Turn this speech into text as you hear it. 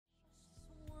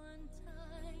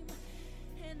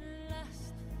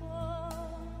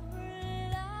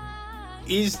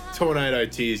Is Tornado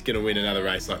Tears going to win another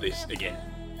race like this again?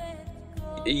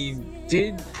 He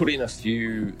did put in a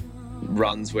few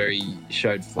runs where he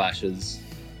showed flashes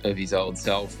of his old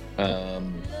self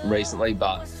recently,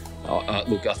 but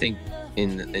look, I think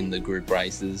in the group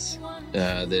races,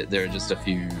 there are just a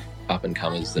few up and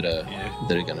comers that are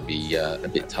going to be a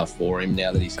bit tough for him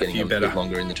now that he's getting a bit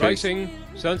longer in the tooth. Racing,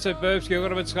 Sunset Burbsky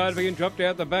got a bit slow being dropped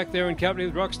out the back there in company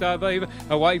with Rockstar Beaver.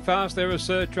 Away fast there is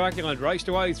Sir Truculent, raced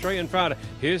away 3 in front.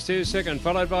 Here's Tears second,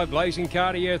 followed by Blazing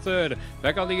Cartier third.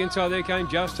 Back on the inside there came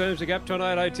Just Terms, the gap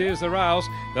Tornado Tears the rails.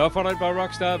 They were followed by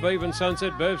Rockstar Beaver and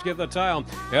Sunset Burbsky at the tail.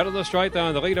 Out of the straight though,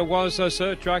 and the leader was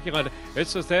Sir Truculent.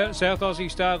 It's the South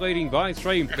Aussie Star leading by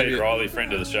 3. Pete Riley,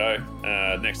 friend of the show.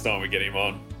 Next time we get him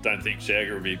on, don't think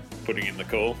Shagger will be putting in the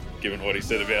call, given what he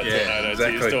said about Tornado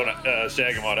Tears.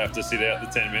 Shagger might have to sit out the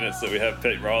 10 minutes that we have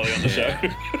Pete Riley on the show.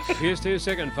 Here's Tears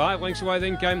second, 5 lengths away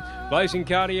then came Blazing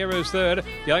Cartier as third.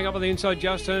 Going up on the inside,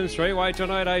 Just Turns 3-way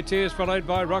Tornado Tears, followed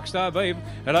by Rockstar Beaver.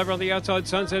 And over on the outside,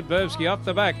 Sunset Burbsky up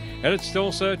the back. And it's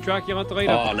still Sir Truculent the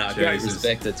leader. Oh, no, great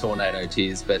respect to Tornado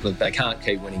Tears, but look, they can't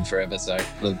keep winning forever, so.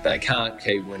 Look, they can't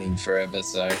keep winning forever,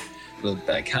 so. Look,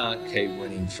 they can't keep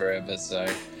winning forever, so.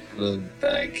 Look,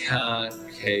 they can't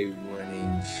keep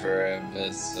winning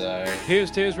forever, so. Here's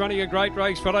Tears running a great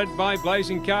race, followed by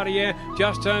Blazing Cartier,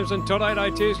 Just Terms and Tornado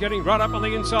Tears getting right up on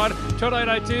the inside.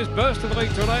 Tornado Tears burst to the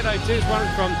lead. Tornado Tears won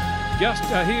from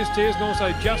Here's Tears and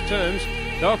also Just Terms.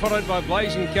 They were followed by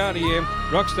Blazing Cartier,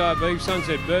 Rockstar Beef,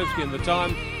 Sunset Burbsky, and the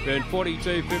time ran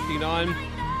 42.59.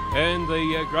 And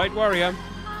the Great Warrior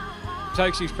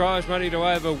takes his prize money to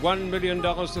over $1 million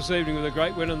this evening with a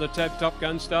great win on the Top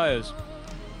Gun Stayers.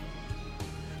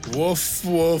 Woof,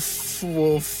 woof,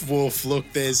 woof, woof. Look,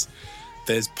 there's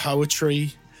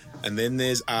poetry, and then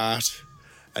there's art,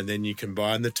 and then you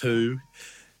combine the two,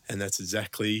 and that's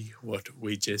exactly what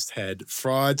we just had.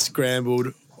 Fried,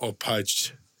 scrambled, or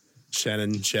poached.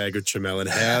 Shannon, Shagger, Trammell,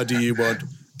 how do you want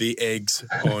the eggs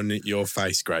on your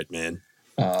face, great man?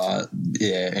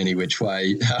 Any which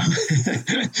way.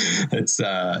 It's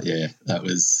that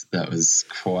was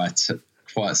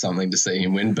quite something to see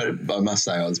him win, but I must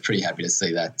say I was pretty happy to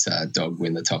see that dog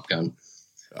win the Top Gun.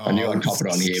 I knew I'd cop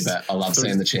it on here, but I love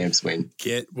seeing the champs win.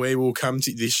 We will come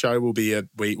to this show. Will be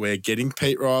we're getting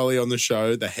Pete Riley on the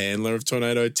show, the handler of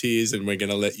Tornado Tears, and we're going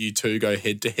to let you two go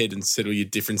head to head and settle your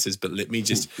differences. But let me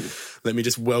just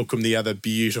welcome the other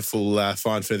beautiful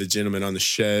fine feathered gentleman on the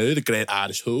show, the great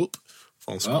artist Hoop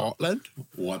from Scotland.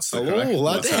 What's the crack?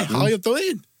 What's happening? How you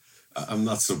doing? I'm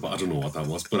not so bad. I don't know what that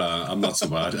was, but I'm not so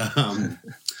bad.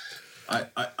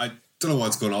 I don't know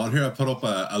what's going on here. I put up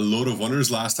a load of winners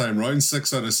last time round,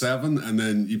 6 out of 7, and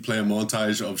then you play a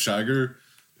montage of Shagger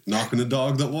knocking the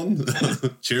dog that won.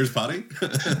 Cheers, Paddy.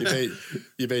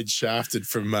 You've been shafted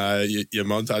from your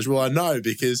montage. Well, I know,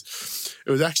 because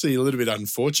it was actually a little bit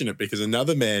unfortunate, because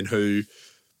another man who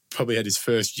probably had his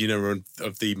first winner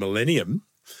of the millennium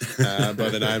by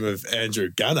the name of Andrew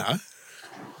Gunner,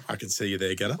 I can see you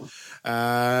there, Gunner,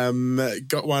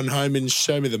 got one home and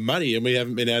show me the money, and we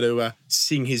haven't been able to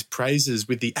sing his praises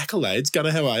with the accolades.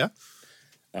 Gunner, how are you?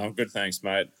 I'm good, thanks,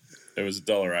 mate. It was a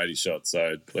 $1.80 shot,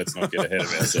 so let's not get ahead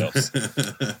of ourselves.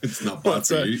 It's not bad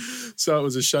for you. So it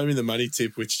was a show me the money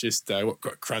tip, which just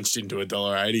got crunched into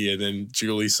 $1.80 and then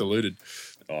duly saluted.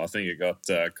 I think it got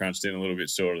crunched in a little bit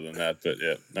shorter than that, but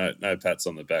yeah, no pats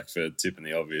on the back for tipping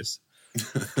the obvious.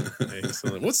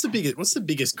 Excellent. What's the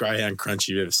biggest greyhound crunch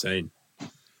you've ever seen?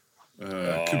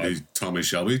 Could be Tommy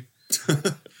Shelby.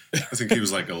 I think he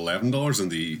was like $11 in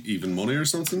the even money or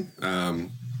something.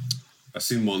 I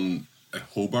seen one at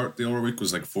Hobart the other week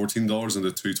was like $14 in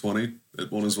the 220 at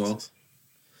one as well.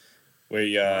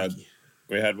 We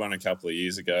had one a couple of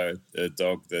years ago, a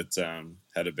dog that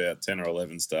had about 10 or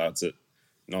 11 starts at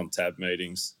non-tab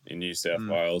meetings in New South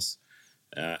Wales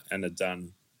and had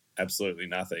done absolutely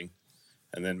nothing,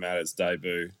 and then made its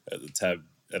debut at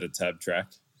a tab track.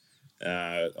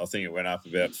 I think it went up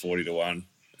about 40 to 1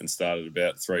 and started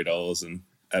about $3 and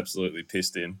absolutely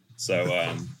pissed in. So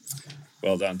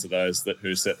well done to those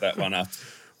who set that one up.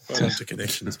 Well done to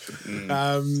connections.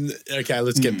 Okay,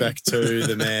 let's get back to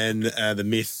the man, the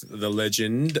myth, the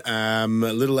legend.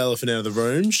 Little elephant out of the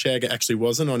room. Shagger actually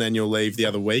wasn't on annual leave the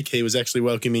other week. He was actually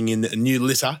welcoming in a new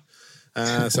litter.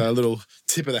 So a little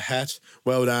tip of the hat.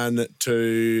 Well done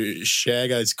to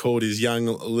Shagger. It's called his young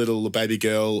little baby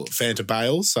girl Fanta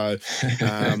Bale. So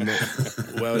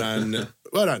well done,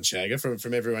 Shagger,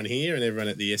 from everyone here and everyone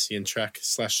at the SEN Track /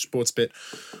 Sportsbet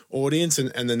audience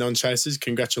and the non-chasers.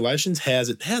 Congratulations. How's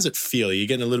it feel? Are you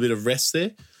getting a little bit of rest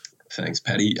there? Thanks,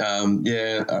 Paddy. A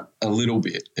little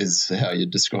bit is how you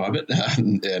describe it.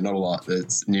 Not a lot.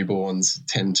 It's newborns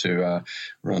tend to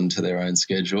run to their own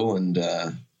schedule, and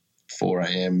 4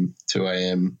 a.m., 2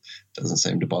 a.m. doesn't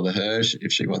seem to bother her.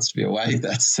 If she wants to be awake,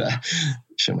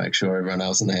 she'll make sure everyone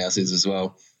else in the house is as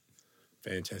well.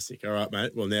 Fantastic. All right,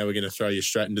 mate. Well, now we're going to throw you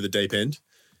straight into the deep end.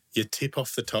 You tip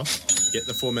off the top, get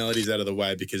the formalities out of the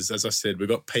way because, as I said, we've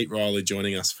got Pete Riley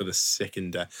joining us for the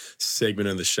second segment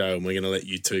of the show, and we're going to let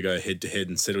you two go head-to-head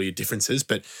and settle your differences.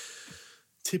 But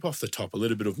tip off the top, a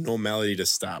little bit of normality to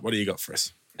start. What do you got for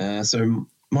us? So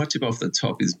my tip off the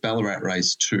top is Ballarat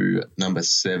Race 2, number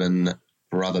 7,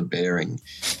 Brother Bearing,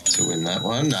 to win that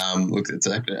one. Look, it's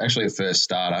actually a first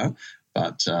starter,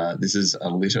 but this is a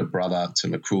litter brother to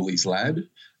McCooley's Lad,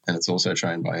 and it's also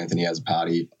trained by Anthony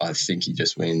Azzopardi. I think he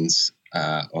just wins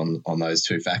on those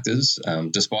two factors.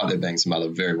 Despite there being some other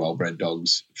very well-bred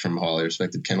dogs from highly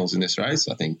respected kennels in this race,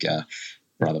 I think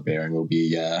Brother Bearing will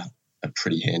be a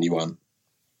pretty handy one.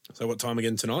 So what time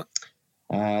again tonight?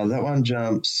 That one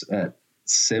jumps at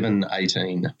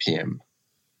 7:18 p.m.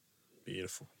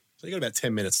 Beautiful. So you got about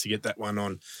 10 minutes to get that one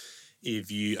on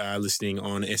if you are listening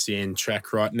on SEN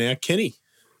Track right now. Kenny,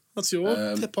 what's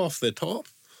your tip off the top?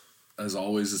 As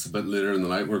always, it's a bit later in the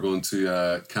night. We're going to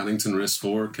Cannington Race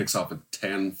 4. Kicks off at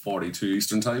 10:42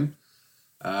 Eastern Time.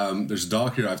 There's a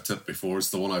dog here I've tipped before. It's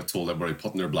the one I've told everybody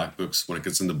put in their black books when it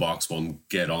gets into box 1,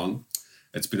 get on.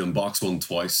 It's been in box 1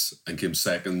 twice and came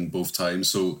second both times.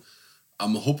 So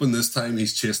I'm hoping this time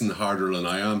he's chasing harder than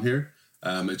I am here.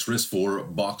 It's race 4,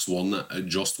 box 1,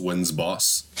 Just Wins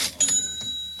Boss.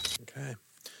 Okay.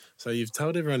 So you've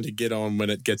told everyone to get on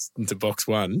when it gets into box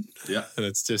 1. Yeah. And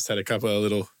it's just had a couple of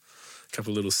little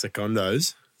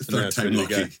secondos. Third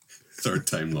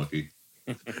time lucky.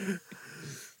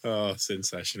 Oh,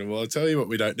 sensational. Well, I'll tell you what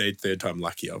we don't need third time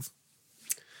lucky of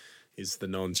is the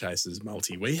non-chasers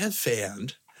multi. We have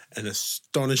found an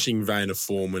astonishing vein of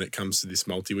form when it comes to this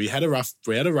multi. We had a rough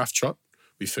trot.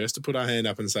 We first to put our hand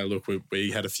up and say, look,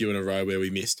 we had a few in a row where we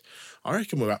missed. I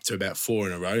reckon we're up to about 4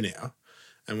 in a row now,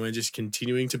 and we're just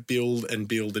continuing to build and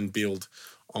build and build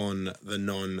on the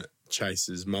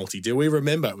non-chasers multi. Do we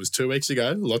remember? It was 2 weeks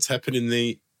ago. Lots happened in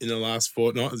the last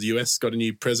fortnight. The US got a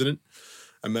new president.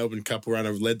 A Melbourne couple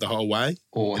runner led the whole way.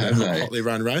 Or have they? Hotly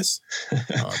run race. Yeah,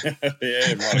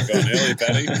 it might have gone early,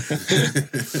 Paddy.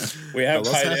 We have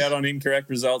paid out on incorrect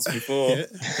results before. Yeah,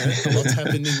 a lot's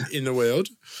happened in the world.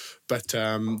 But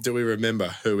do we remember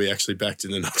who we actually backed in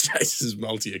the non-chasers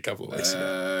multi a couple of weeks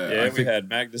ago? We had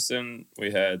Magnuson, we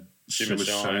had Shimmer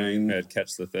Shine, we had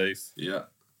Catch the Thief. Yeah.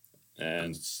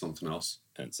 And something else.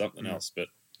 But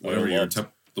whatever your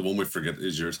tip, the one we forget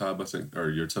is your tab, I think,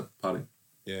 or your tip, Paddy.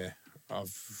 Yeah. I've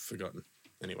forgotten.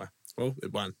 Anyway, well,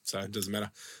 it won, so it doesn't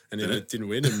matter. And if it didn't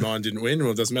win and mine didn't win,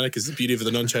 well, it doesn't matter because the beauty of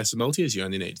the non-chaser multi is you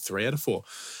only need 3 out of 4.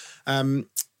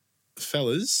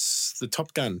 Fellas, the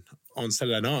Top Gun on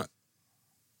Saturday night.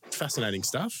 Fascinating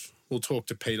stuff. We'll talk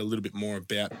to Pete a little bit more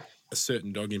about a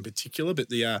certain dog in particular, but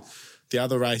the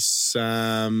other race,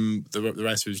 the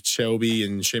race with Shelby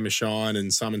and Shimmer Shine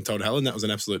and Simon Todd Helen, that was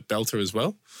an absolute belter as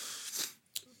well.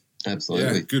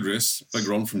 Absolutely. Yeah, good race. Big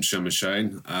run from Shimmer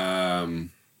Shine.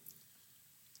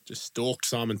 Just stalked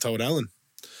Simon Todd Allen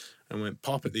and went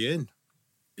pop at the end.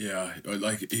 Yeah,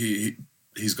 like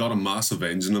he's got a massive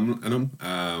engine in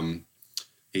him.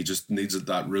 He just needs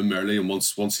that room early, and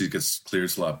once he gets cleared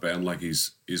to that bend, like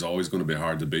he's always going to be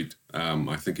hard to beat.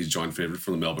 I think he's joint favourite for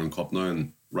the Melbourne Cup now,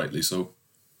 and rightly so.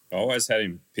 I always had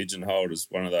him pigeonholed as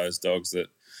one of those dogs that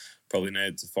probably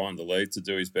needed to find the lead to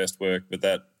do his best work, but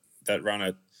that run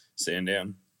at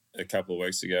Sandown a couple of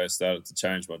weeks ago started to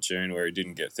change my tune where he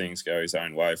didn't get things go his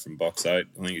own way from box 8.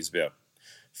 I think he's about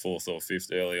 4th or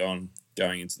 5th early on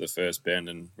going into the first bend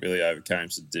and really overcame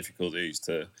some difficulties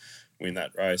to win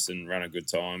that race and run a good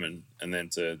time and then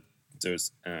to do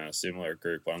a similar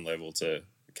Group 1 level to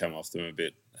come off them a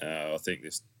bit. I think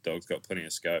this dog's got plenty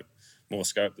of scope, more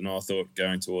scope than I thought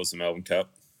going towards the Melbourne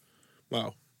Cup.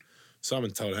 Well,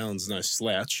 Simon Todd Helen's no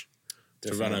slouch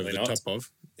to run over the top of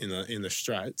in the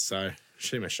straight. So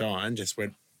Shimmer Shine just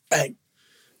went bang,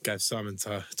 gave Simon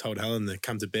Todd Helen the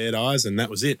come to bed eyes, and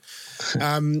that was it.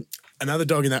 Another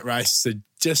dog in that race that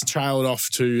just trailed off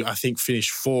to, I think,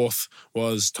 finish 4th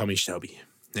was Tommy Shelby.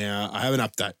 Now, I have an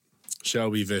update.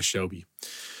 Shelby versus Shelby.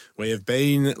 We have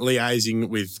been liaising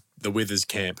with the Withers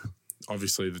camp,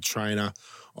 obviously the trainer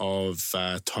of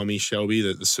Tommy Shelby,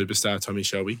 the superstar Tommy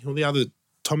Shelby. Well, the other,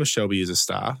 Thomas Shelby is a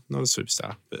star, not a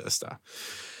superstar, but a star.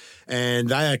 And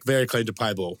they are very keen to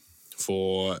play ball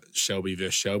for Shelby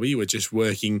versus Shelby. We're just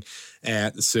working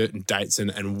out the certain dates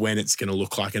and when it's going to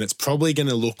look like. And it's probably going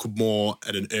to look more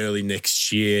at an early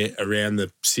next year around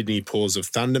the Sydney Paws of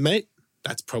Thunder meet.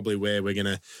 that's probably where we're going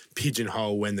to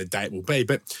pigeonhole when the date will be.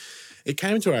 But it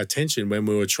came to our attention when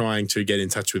we were trying to get in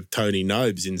touch with Tony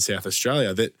Nobes in South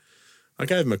Australia that I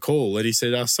gave him a call and he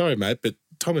said, "Oh, sorry, mate, but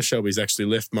Thomas Shelby's actually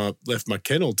left my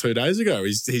kennel 2 days ago.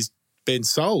 He's been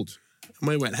sold." And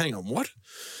we went, "Hang on, what?"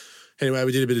 Anyway,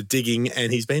 we did a bit of digging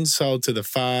and he's been sold to the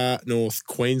far north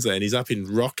Queensland. He's up in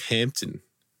Rockhampton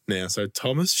now. So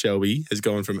Thomas Shelby has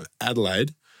gone from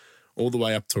Adelaide all the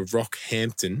way up to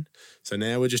Rockhampton. So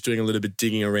now we're just doing a little bit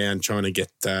digging around trying to get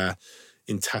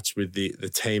in touch with the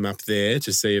team up there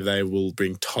to see if they will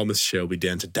bring Thomas Shelby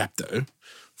down to Dapto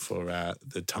for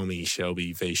the Tommy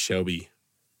Shelby v Shelby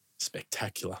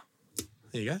spectacular.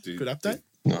 There you go. Good update.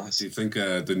 Nice. Do you think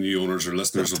the new owners are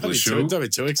listeners of the show? Don't be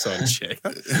too excited,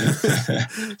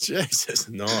 Shagger. Jesus,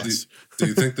 nice. Do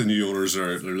you think the new owners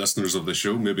are listeners of the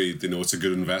show? Maybe they know it's a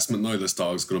good investment now. This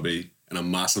dog's going to be in a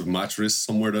massive match race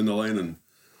somewhere down the line. And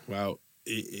well,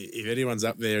 if anyone's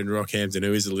up there in Rockhampton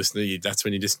who is a listener, that's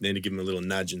when you just need to give them a little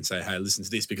nudge and say, "Hey, listen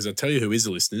to this." Because I tell you who is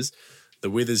the listeners.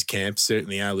 The Withers camp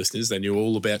certainly are listeners. They knew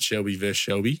all about Shelby versus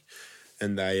Shelby,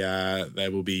 and they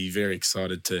will be very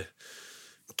excited to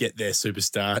get their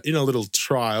superstar in a little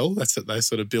trial. That's what they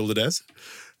sort of build it as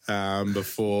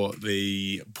before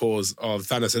the pause of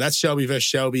thunder. So that's Shelby versus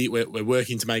Shelby. We're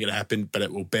working to make it happen, but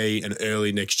it will be an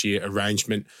early next year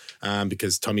arrangement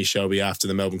because Tommy Shelby, after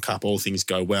the Melbourne Cup, all things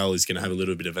go well, is going to have a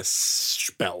little bit of a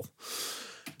spell.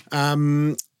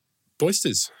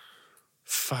 Boysters.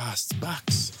 Fast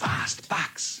bucks. Fast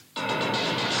bucks.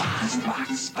 Fast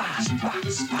bucks. Fast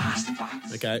bucks. Fast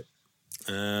bucks. Okay.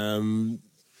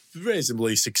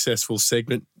 Reasonably successful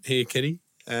segment here, Kenny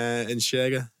and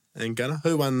Shagger and Gunner.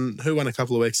 Who won a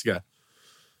couple of weeks ago?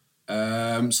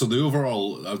 So the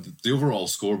overall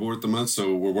scoreboard at the moment.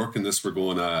 So we're working this. We're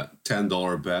going a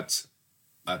 $10 bet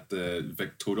at the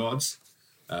Vic Toad odds.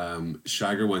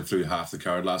 Shagger went through half the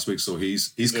card last week, so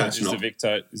he's catching up.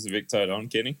 Is the Vic Toad on,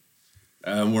 Kenny?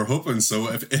 We're hoping so.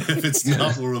 If it's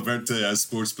not, we'll revert to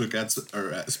Sportsbook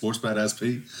or Sportsbet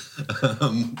SP.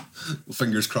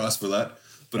 Fingers crossed for that.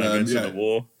 But the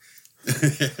war.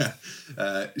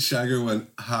 Shagger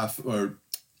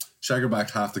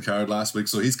backed half the card last week,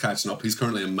 so he's catching up. He's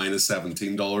currently at minus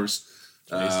 $17.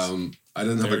 I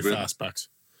didn't have a great fast bucks.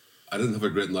 I didn't have a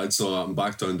great night, so I'm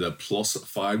back down to plus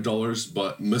 $5.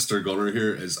 But Mr. Gunner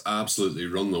here is absolutely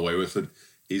running away with it.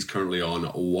 He's currently on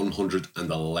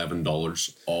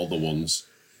 $111, all the ones.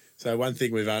 So one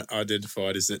thing we've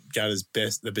identified is that Gunner's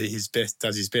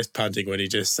does his best punting when he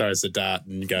just throws the dart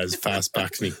and goes fast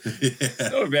bucks me. It's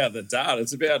not about the dart.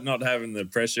 It's about not having the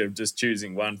pressure of just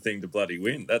choosing one thing to bloody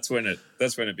win. That's when it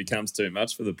becomes too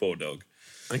much for the poor dog.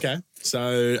 Okay.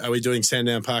 So are we doing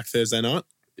Sandown Park Thursday night?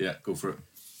 Yeah, go for it.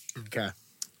 Okay.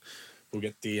 We'll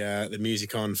get the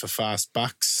music on for fast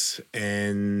bucks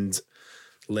and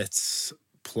let's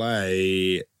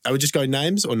play. Are we just going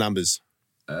names or numbers?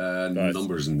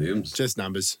 Numbers and names. Just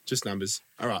numbers.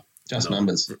 All right. Just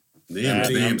numbers.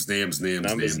 Names. Numbers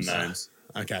and names.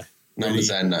 Okay. Numbers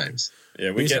and names.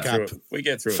 Yeah, we get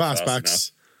through fast it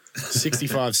bucks.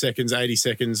 65 seconds, 80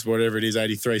 seconds, whatever it is,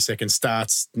 83 seconds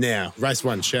starts now. Race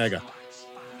 1, Shagger.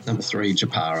 Number 3,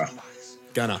 Japara.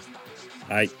 Gunner.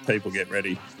 8 people get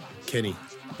ready. Kenny.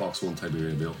 Box 1,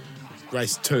 Tiberia Bill.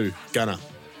 Race 2, Gunner.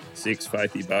 6,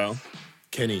 Faithy Bale.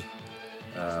 Kenny.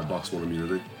 Box 1,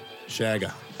 Immunity.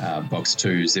 Shagger. Box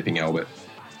 2, Zipping Albert.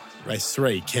 Race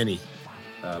 3, Kenny.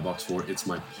 Box 4, It's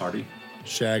My Party.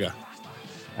 Shagger.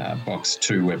 Box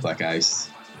 2, Wet Black Ace.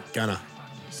 Gunner.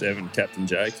 7, Captain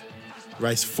Jake.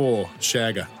 Race 4,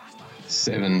 Shagger.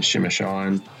 7, Shimmer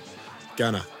Shine.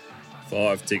 Gunner.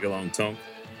 5, Tig Along Tonk.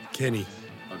 Kenny.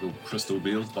 I'll go Crystal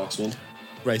Beale, box 1.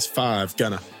 Race 5,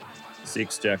 Gunner.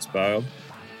 6, Jack's Bale.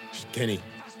 Kenny.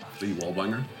 3,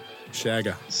 Wallbanger.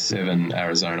 Shagger. 7,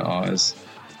 Arizona Eyes.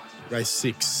 Race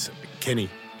 6, Kenny.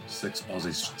 6,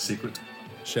 Aussie's Secret.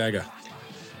 Shagger.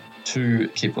 2,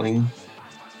 Kipling.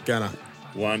 Gunner.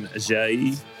 1,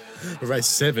 Jay. Race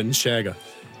 7, Shagger.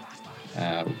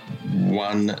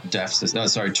 1,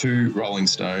 2, Rolling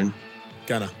Stone.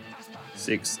 Gunner.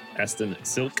 6, Aston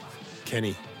Silk.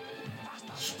 Kenny.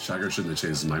 Shagger shouldn't have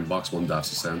changed his mind. Box 1,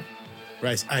 Daph's Ascent.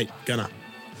 Race 8, Gunner.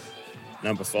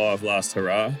 Number 5, Last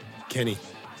Hurrah. Kenny.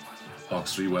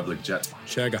 Box 3, Weblik Jet.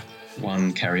 Shagger.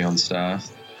 1, Carry On Star.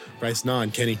 Race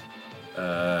 9, Kenny.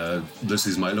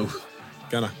 Lucy's Milo.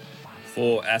 Gunner.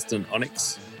 4, Aston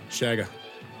Onyx. Shagger.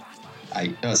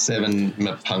 7,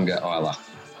 Mapunga Isla.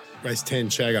 Race 10,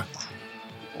 Shagger.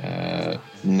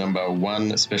 Number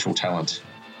 1, Special Talent.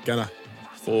 Gunner.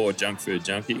 4, Junk Food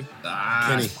Junkie.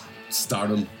 Kenny.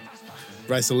 Stardom.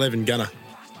 Race 11, Gunner.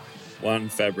 1,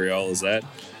 Fabriola's Ad.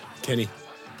 Kenny.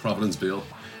 Providence Beale.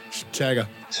 Shagger.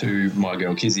 2, My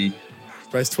Girl Kizzy.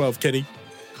 Race 12, Kenny.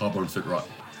 Cobber and Fit Right.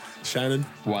 Shannon.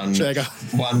 1,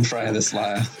 Shagger. 1, Freya the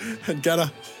Slayer. And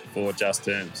Gunner. 4 Just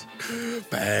Terms.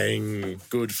 Bang.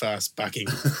 Good fast bucking.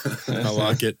 I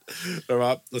like it. All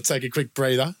right, let's take a quick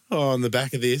breather on the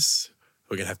back of this.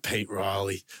 We're going to have Pete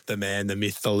Riley, the man, the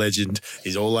myth, the legend.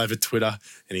 He's all over Twitter,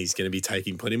 and he's going to be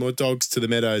taking plenty more dogs to the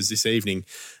Meadows this evening.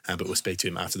 But we'll speak to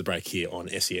him after the break here on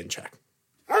SEN Track.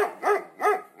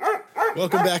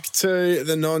 Welcome back to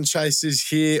the Non-Chasers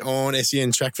here on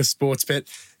SEN Track for Sportsbet.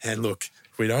 And look,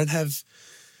 we've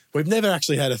never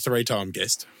actually had a 3-time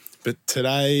guest. But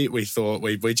today we thought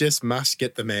we just must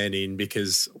get the man in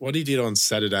because what he did on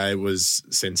Saturday was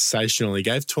sensational. He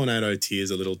gave Tornado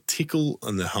Tears a little tickle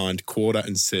on the hind quarter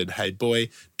and said, hey, boy,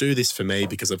 do this for me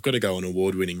because I've got to go on an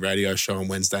award-winning radio show on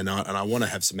Wednesday night and I want to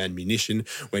have some ammunition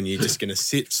when you're just going to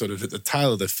sit sort of at the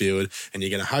tail of the field and you're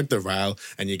going to hug the rail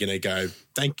and you're going to go,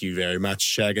 thank you very much,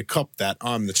 Shagger. Cop that.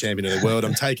 I'm the champion of the world.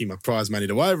 I'm taking my prize money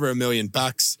to over $1 million.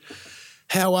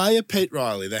 How are you, Pete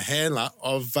Riley, the handler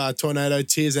of Tornado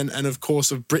Tears and of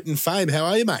course, of Britain fame? How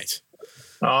are you, mate?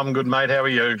 I'm good, mate. How are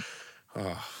you?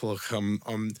 Oh, look, I'm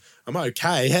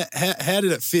okay. How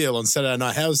did it feel on Saturday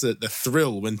night? How was the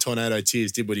thrill when Tornado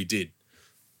Tears did what he did?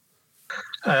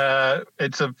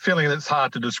 It's a feeling that's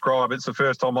hard to describe. It's the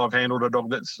first time I've handled a dog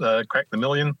that's cracked the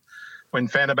million. When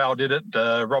Fanabal did it,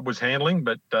 Rob was handling,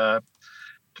 but to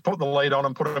put the lead on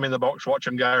and put him in the box, watch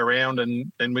him go around,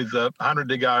 and with 100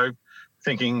 to go,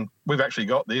 thinking we've actually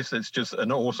got this. It's just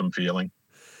an awesome feeling.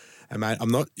 And mate,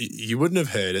 you wouldn't have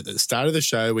heard it. At the start of the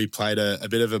show, we played a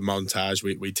bit of a montage.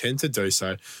 We tend to do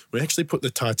so. We actually put the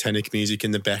Titanic music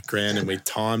in the background and we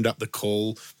timed up the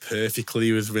call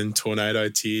perfectly with when Tornado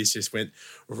Tears just went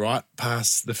right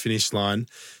past the finish line.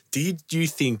 Did you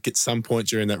think at some point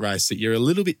during that race that you're a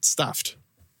little bit stuffed?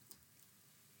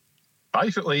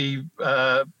 Basically,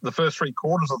 the first 3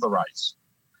 quarters of the race,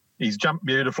 he's jumped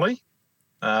beautifully.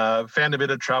 Found a bit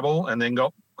of trouble and then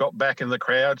got back in the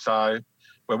crowd. So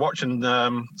we're watching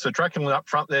Sir Tracking up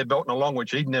front there belting along, which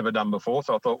he'd never done before.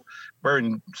 So I thought we're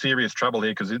in serious trouble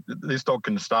here because this dog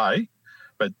can stay.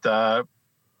 But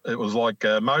it was like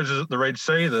Moses at the Red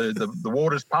Sea. The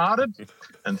waters parted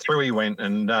and through he went,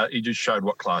 and he just showed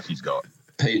what class he's got.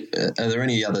 Pete, are there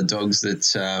any other dogs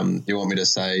that you want me to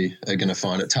say are going to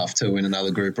find it tough to win another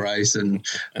group race? And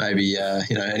maybe,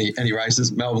 any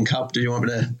races, Melbourne Cup, do you want me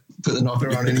to put the knocker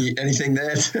on anything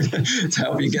there to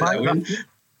help you get that win?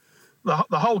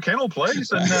 The whole kennel,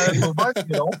 please, and we'll both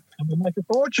get off and we'll make a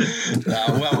fortune.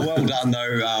 Well done,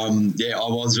 though. I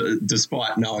was,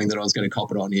 despite knowing that I was going to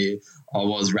cop it on here, I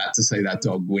was rapt to see that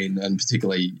dog win, and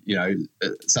particularly,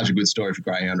 such a good story for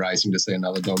greyhound racing to see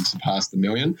another dog surpass the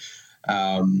million.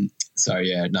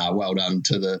 Well done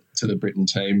to the Britain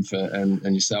team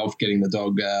and yourself getting the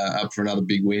dog up for another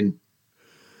big win.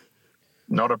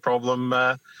 Not a problem.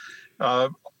 A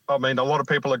lot of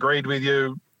people agreed with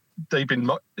you. Deep in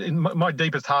my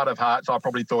deepest heart of hearts, I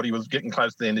probably thought he was getting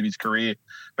close to the end of his career,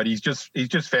 but he's just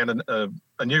found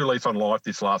a new lease on life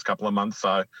this last couple of months.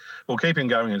 So we'll keep him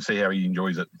going and see how he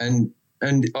enjoys it. And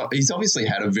he's obviously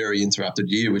had a very interrupted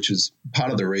year, which is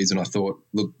part of the reason I thought,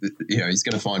 look, he's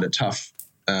going to find it tough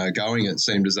going. It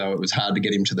seemed as though it was hard to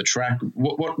get him to the track.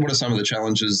 What are some of the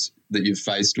challenges that you've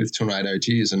faced with Tornado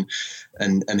Tears, and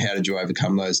how did you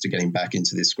overcome those to get him back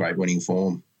into this great winning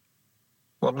form?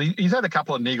 Well, he's had a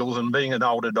couple of niggles, and being an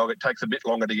older dog, it takes a bit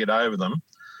longer to get over them.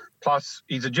 Plus,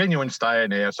 he's a genuine stayer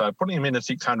now, so putting him in a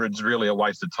 600 is really a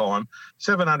waste of time.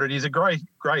 700 is a grade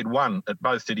 1 at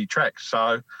both city tracks,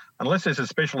 so unless there's a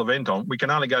special event on, we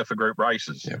can only go for group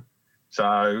races. Yeah.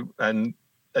 So, and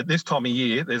at this time of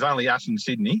year, there's only us in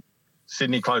Sydney.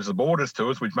 Sydney closed the borders to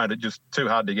us, which made it just too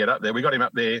hard to get up there. We got him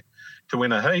up there to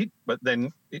win a heat, but then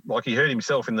he hurt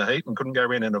himself in the heat and couldn't go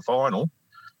around in a final.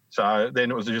 So then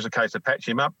it was just a case of patch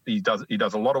him up. He does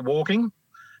a lot of walking,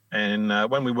 and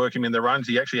when we work him in the runs,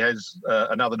 he actually has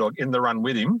another dog in the run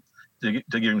with him to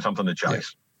give him something to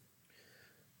chase.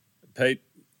 Yeah. Pete,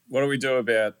 what do we do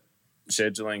about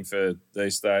scheduling for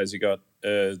these days? You got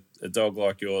a dog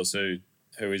like yours who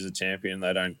is a champion.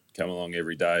 They don't come along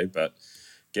every day, but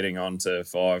getting on to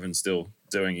 5 and still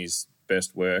doing his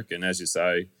best work. And as you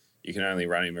say, you can only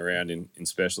run him around in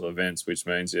special events, which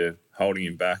means you're holding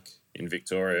him back in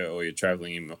Victoria or you're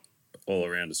travelling him all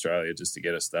around Australia just to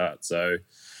get a start. So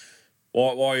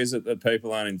why is it that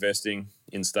people aren't investing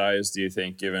in stayers, do you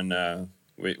think, given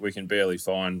we can barely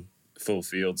find full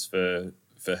fields for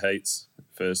heats,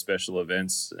 for special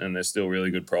events, and there's still really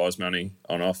good prize money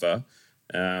on offer?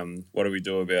 What do we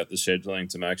do about the scheduling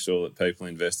to make sure that people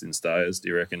invest in stayers, do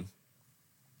you reckon?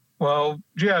 Well,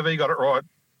 GRV got it right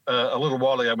a little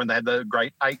while ago when they had the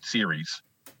Great 8 series.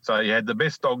 So you had the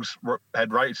best dogs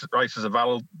had races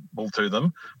available to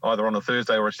them either on a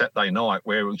Thursday or a Saturday night,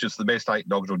 where it was just the best 8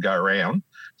 dogs would go around.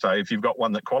 So if you've got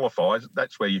one that qualifies,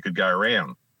 that's where you could go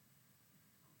around.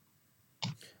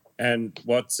 And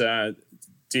what do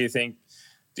you think?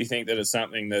 Do you think that it's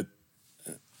something that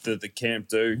the camp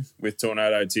do with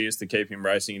Tornado Tears to keep him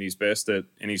racing at his best in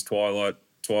his twilight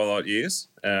years,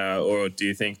 or do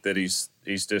you think that he's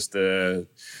just a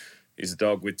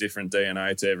dog with different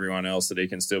DNA to everyone else, that he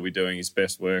can still be doing his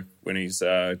best work when he's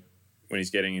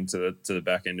getting into the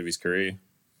back end of his career?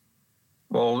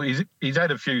 Well, he's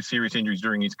had a few serious injuries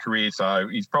during his career, so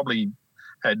he's probably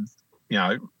had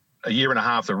a year and a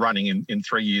half of running in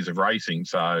 3 years of racing.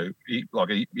 So he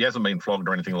hasn't been flogged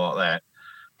or anything like that.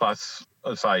 Plus,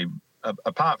 I say,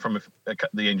 apart from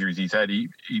the injuries he's had, he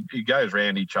goes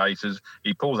around, he chases,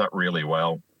 he pulls up really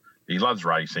well. He loves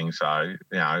racing. So,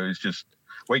 it's just,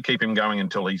 we keep him going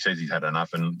until he says he's had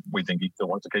enough, and we think he still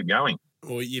wants to keep going.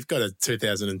 Well, you've got a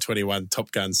 2021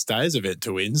 Top Gun Stays event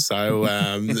to win, so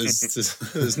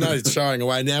there's no shying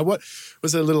away now. What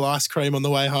was a little ice cream on the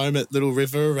way home at Little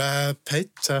River, Pete,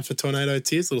 for Tornado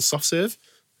Tears, little soft serve?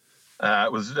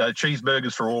 It was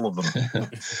cheeseburgers for all of them.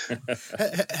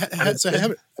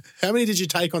 So how many did you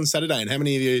take on Saturday, and how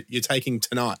many are you taking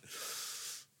tonight?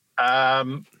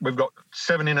 We've got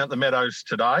 7 in at the Meadows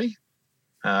today.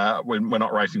 We're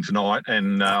not racing tonight,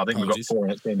 and I think we've got 4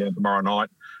 in at Sandown tomorrow night.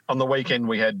 On the weekend,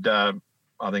 we had,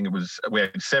 we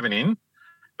had 7 in,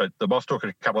 but the boss took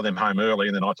a couple of them home early,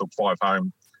 and then I took 5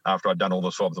 home after I'd done all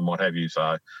the swabs and what have you.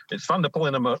 So it's fun to pull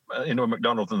into a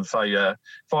McDonald's and say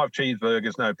 5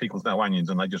 cheeseburgers, no pickles, no onions,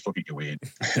 and they just look at you weird.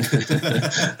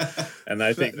 And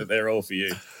they think that they're all for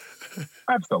you.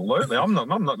 Absolutely. I'm not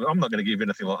going to give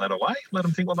anything like that away. Let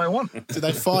them think what they want. Do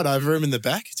they fight over him in the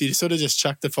back? Do you sort of just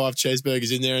chuck the 5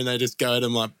 cheeseburgers in there and they just go at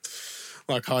him like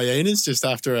hyenas just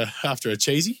after a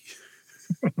cheesy?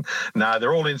 No,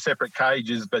 they're all in separate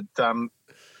cages, but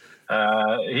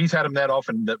he's had them that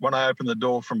often that when I open the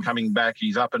door from coming back,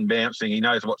 he's up and bouncing. He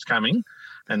knows what's coming,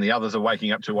 and the others are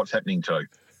waking up to what's happening too.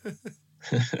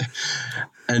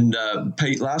 And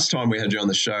Pete, last time we had you on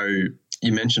the show,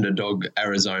 you mentioned a dog,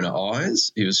 Arizona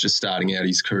Eyes. He was just starting out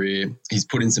his career. He's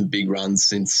put in some big runs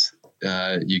since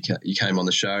you came on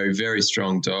the show. Very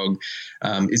strong dog.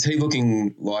 Is he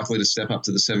looking likely to step up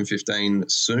to the 715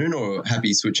 soon, or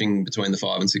happy switching between the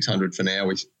 5 and 600 for now?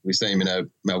 We see him in a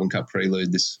Melbourne Cup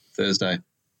prelude this Thursday.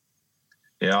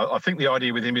 Yeah, I think the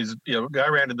idea with him is go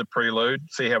around in the prelude,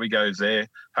 see how he goes there.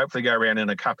 Hopefully go around in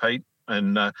a cup heat,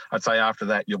 and I'd say after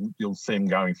that you'll see him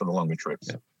going for the longer trips.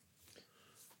 Yeah.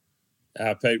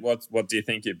 Pete, what do you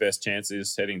think your best chance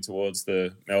is heading towards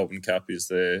the Melbourne Cup? Is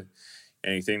there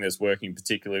anything that's working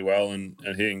particularly well and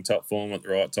hitting top form at the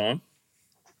right time?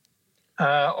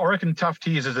 I reckon Tough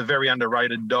Tears is a very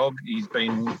underrated dog. He's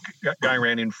been going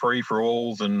around in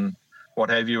free-for-alls and what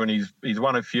have you, and he's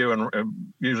won a few and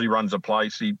usually runs a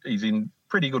place. He's in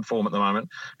pretty good form at the moment.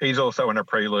 He's also in a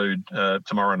prelude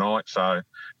tomorrow night, so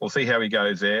we'll see how he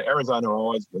goes there. Arizona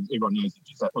Eyes, everyone knows he's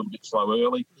just that little bit slow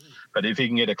early, but if he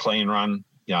can get a clean run,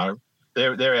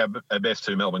 they're our best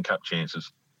 2 Melbourne Cup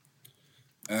chances.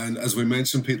 And as we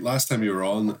mentioned, Pete, last time you were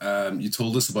on, you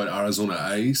told us about Arizona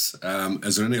Eyes.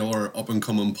 Is there any other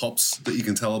up-and-coming pups that you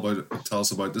can tell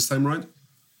us about this time around?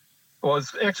 Well,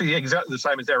 it's actually exactly the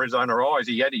same as Arizona Eyes.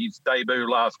 He had his debut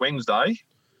last Wednesday.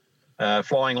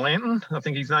 Flying Lantern, I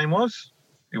think his name was.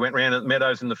 He went round at the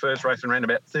Meadows in the first race and ran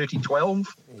about 30-12.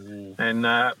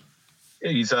 And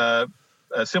he's a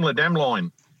similar dam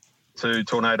line to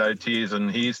Tornado Tears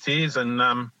and Here's Tears. And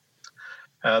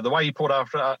the way he put up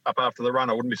after the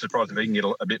run, I wouldn't be surprised if he can get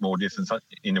a bit more distance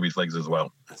into his legs as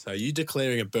well. So you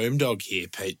declaring a boom dog here,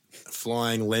 Pete?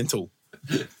 Flying Lentil.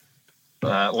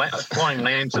 Flying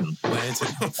Lantern.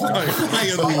 The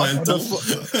flying lentil.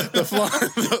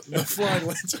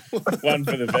 One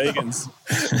for the vegans.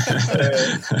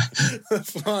 The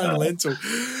flying lentil.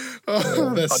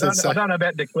 Oh, I don't know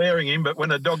about declaring him, but when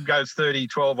a dog goes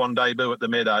 30-12 on debut at the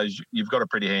Meadows, you've got a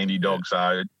pretty handy dog.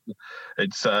 So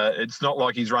it's not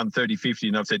like he's run 30-50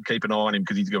 and I've said keep an eye on him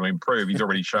because he's going to improve. He's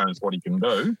already shown us what he can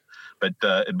do. But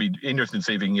it'd be interesting to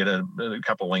see if he can get a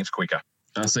couple of lengths quicker.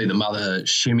 I see the mother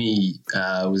Shimmy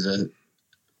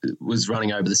was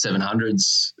running over the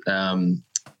 700s.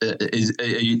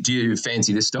 Do you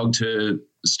fancy this dog to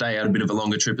stay out a bit of a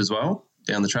longer trip as well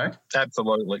down the track?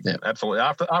 Absolutely, yeah. Absolutely.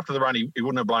 After the run, he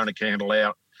wouldn't have blown a candle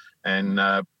out. And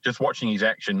just watching his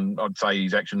action, I'd say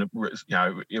his action,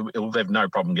 he'll have no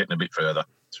problem getting a bit further.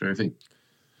 Terrific.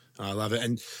 I love it.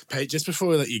 And Pete, just before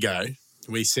we let you go,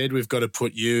 we said we've got to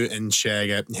put you and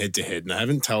Shagger head to head. And I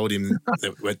haven't told him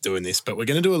that we're doing this, but we're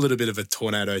going to do a little bit of a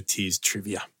Tornado Tears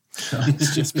trivia.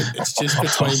 It's just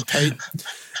between Pete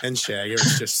and Shagger.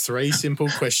 It's just 3 simple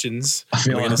questions. I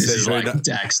feel like this is like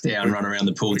Dax down, run around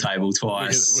the pool table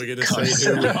twice. We're going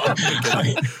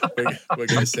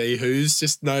to see who's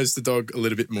just knows the dog a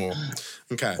little bit more.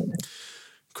 Okay.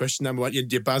 Question number 1.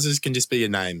 Your buzzers can just be your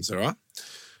names, all right?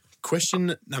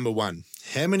 Question number 1.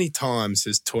 How many times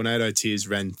has Tornado Tears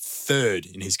ran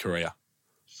 3rd in his career?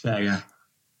 Shagger.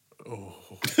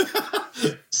 Oh.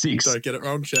 6. Don't get it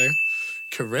wrong, Shagger.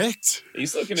 Correct.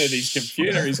 He's looking at his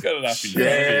computer. He's got it up in front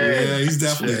of him. Yeah, he's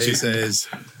definitely He says.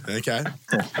 Okay.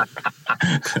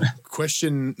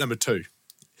 Question number 2.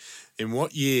 In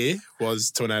what year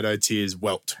was Tornado Tears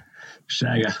whelped?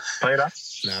 Shagger. Peter.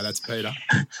 No, that's Peter.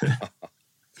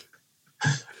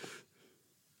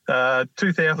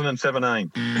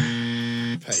 2017.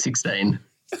 Pete. 16.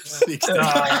 16. And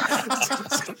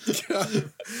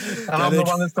I'm the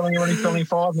one that's telling you when he's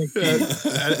 25 next year.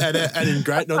 and in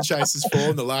great non-chasers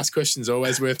form, the last question's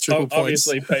always worth triple points.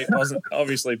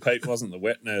 Obviously, Pete wasn't the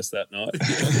wet nurse that night.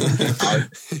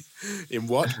 In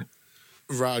what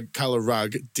colour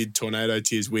rug did Tornado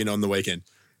Tears win on the weekend?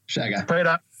 Shagger.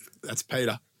 Peter. That's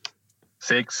Peter.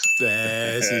 6.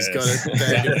 There's, he's got it.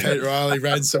 Thank you, Pete Riley,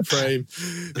 reigns supreme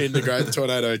in the great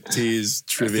Tornado Tears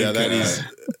trivia. That is.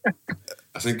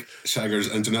 I think Shagger's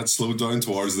internet slowed down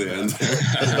towards the end.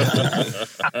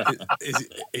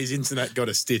 His internet got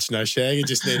a stitch. No, Shagger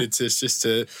just needed to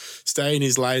stay in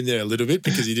his lane there a little bit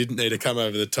because he didn't need to come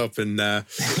over the top and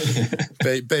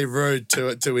be rude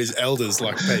to his elders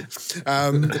like Pete.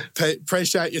 Pete,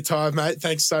 appreciate your time, mate.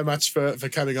 Thanks so much for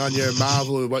coming on. You're a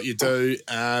marvel at what you do,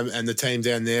 and the team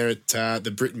down there at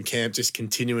the Britain camp just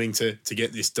continuing to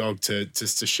get this dog to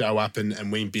show up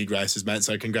and win big races, mate.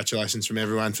 So congratulations from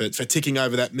everyone for ticking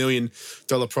over that $1 million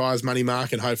prize money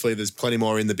mark, and hopefully there's plenty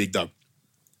more in the big dog.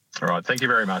 All right. Thank you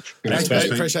very much. Thanks,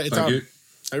 mate. Appreciate your time.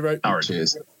 Hey, Ro. All right.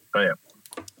 Cheers. See ya.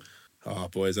 Oh,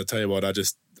 boys, I tell you what, I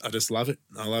just love it.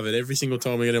 I love it. Every single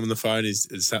time we get him on the phone is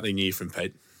something new from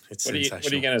Pete. It's sensational.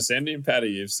 What are you going to send him, Paddy?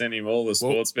 You've sent him all the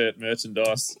sports bet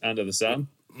merchandise under the sun.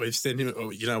 We've sent him.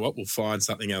 Oh, you know what? We'll find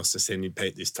something else to send him,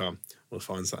 Pete, this time. We'll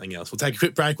find something else. We'll take a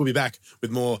quick break. We'll be back with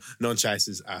more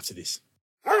non-chasers after this.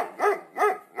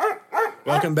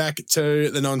 Welcome back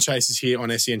to the non-chasers here on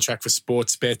SEN Track for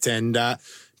Sports Bet, and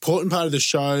important part of the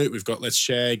show, we've got Let's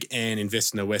Shag and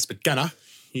Invest in the West. But Gunnar,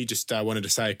 you just wanted to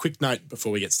say a quick note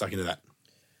before we get stuck into that.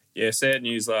 Yeah, sad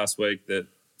news last week that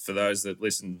for those that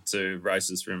listened to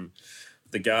races from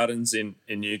the Gardens in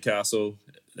Newcastle,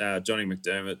 Johnny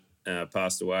McDermott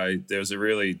passed away. There was a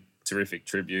really terrific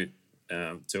tribute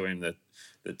to him that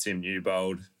Tim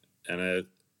Newbold and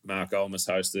Mark Olmos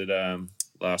hosted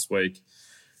last week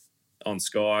on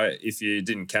Sky. If you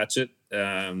didn't catch it,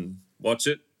 watch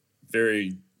it.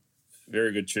 Very,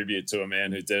 very good tribute to a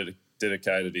man who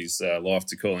dedicated his life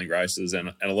to calling races,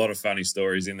 and a lot of funny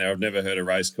stories in there. I've never heard a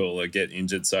race caller get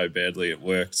injured so badly at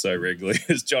work so regularly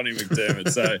as Johnny McDermott.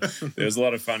 So there was a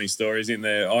lot of funny stories in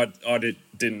there. I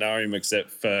didn't know him except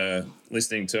for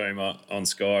listening to him on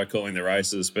Sky calling the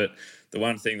races, but the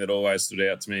one thing that always stood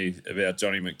out to me about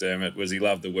Johnny McDermott was he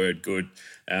loved the word good.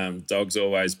 Dogs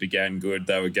always began good.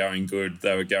 They were going good.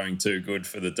 They were going too good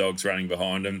for the dogs running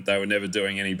behind them. They were never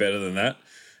doing any better than that.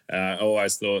 I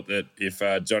always thought that if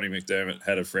Johnny McDermott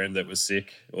had a friend that was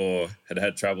sick or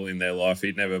had trouble in their life,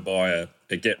 he'd never buy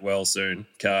a get well soon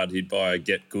card. He'd buy a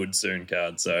get good soon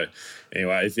card. So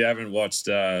anyway, if you haven't watched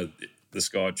the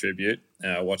Sky tribute,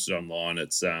 watch it online.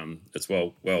 It's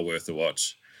well worth a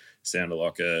watch. Sounded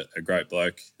like a great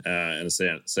bloke and a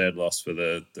sad loss for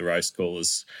the race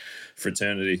callers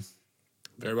fraternity.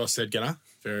 Very well said, Gunnar.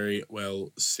 Very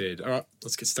well said. All right,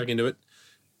 let's get stuck into it.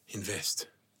 Invest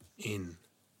in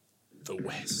the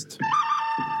West.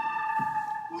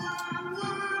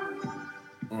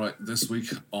 All right, this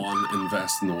week on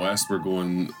Invest in the West, we're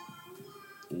going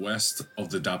west of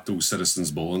the Dapto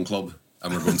Citizens Bowling Club,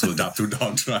 and we're going to the Dapto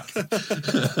Dog Track.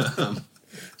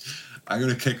 I'm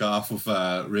going to kick off with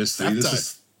race 3. This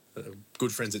is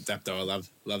good friends at Dapto. I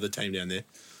love the team down there.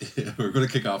 Yeah, we're going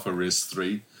to kick off with race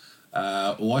 3.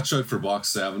 Watch out for box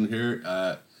 7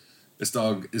 here. This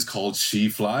dog is called She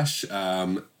Flash.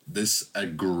 This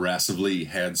aggressively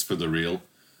heads for the rail.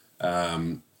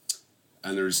 And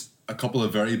there's a couple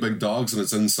of very big dogs on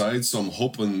its inside, so I'm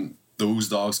hoping those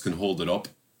dogs can hold it up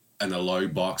and allow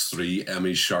box 3,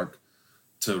 Emmy Shark,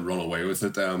 to run away with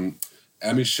it.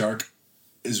 Emmy Shark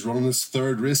is running his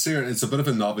 3rd race here. It's a bit of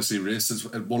a novice race.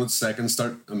 It won its 2nd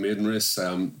start, a maiden race,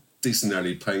 decent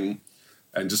early ping,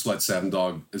 and just let 7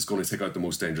 dog is going to take out the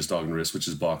most dangerous dog in the race, which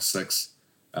is box 6.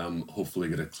 Hopefully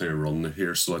get a clear run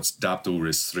here. So it's Dapto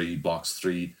race 3, box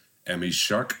 3, Emmy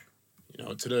Shark. You know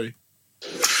what to do.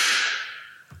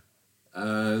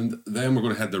 And then we're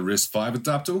going to head to race 5 at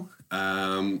Dapto.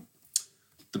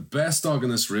 The best dog in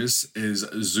this race is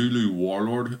Zulu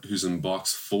Warlord, who's in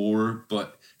box 4,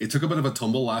 but he took a bit of a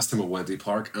tumble last time at Wenty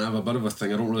Park, and I have a bit of a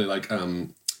thing. I don't really like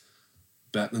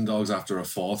betting on dogs after a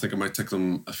fall. I think I might take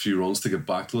them a few runs to get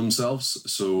back to themselves.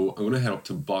 So I'm going to head up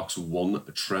to box 1,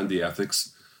 Trendy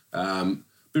Ethics. Been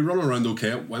running around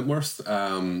okay at Wentworth,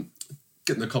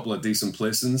 getting a couple of decent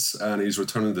placings, and he's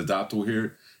returning to Dapto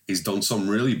here. He's done some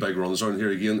really big runs around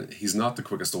here again. He's not the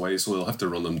quickest away, so he'll have to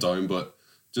run them down, but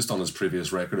just on his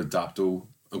previous record at Dapto,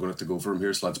 I'm going to have to go for him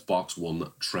here. So that's box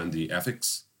 1, Trendy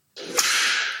Ethics.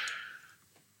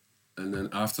 And then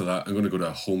after that, I'm going to go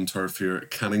to home turf here.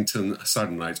 Cannington,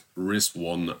 Saturday night, race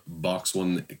 1, box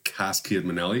 1, Cascade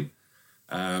Manelli.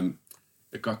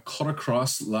 It got cut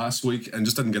across last week and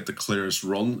just didn't get the clearest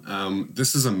run.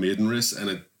 This is a maiden race,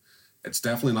 and it's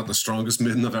definitely not the strongest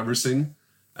maiden I've ever seen.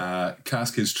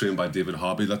 Cascade's trained by David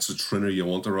Hobby. That's the trainer you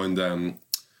want around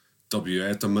WA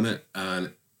at the minute.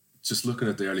 And just looking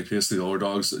at the early pace of the other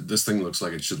dogs, this thing looks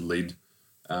like it should lead.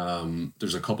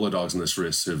 There's a couple of dogs in this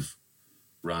race who've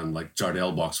ran like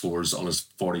Jardel box 4s on his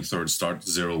 43rd start,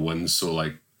 0 wins. So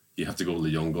like you have to go with the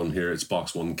young gun here. It's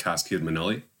box 1, Cascade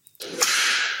Manelli.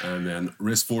 And then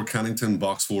race 4, Cannington,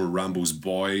 box 4, Rambo's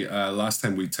Boy. Last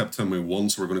time we tipped him, we won,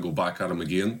 so we're going to go back at him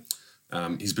again.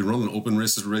 He's been running open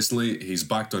races recently. He's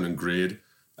back down in grade.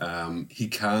 He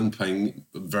can ping,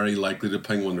 very likely to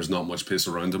ping when there's not much pace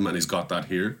around him, and he's got that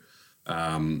here.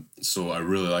 So I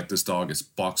really like this dog. It's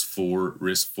box 4,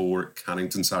 race 4,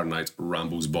 Cannington, Saturday night,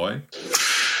 Rambo's Boy.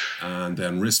 And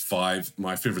then race 5,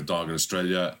 my favourite dog in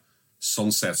Australia,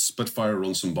 Sunset Spitfire,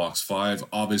 runs from box 5.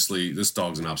 Obviously, this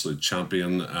dog's an absolute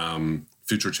champion,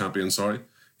 future champion, sorry.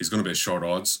 He's going to be a short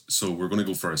odds, so we're going to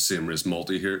go for a same race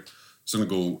multi here. So I'm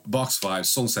going to go box 5,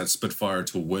 Sunset Spitfire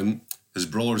to win. His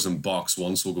brother's in box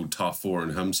 1, so we'll go top 4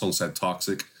 on him, Sunset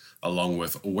Toxic, along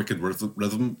with Wicked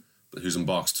Rhythm, who's in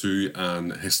box 2,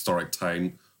 and Historic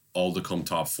Time, all to come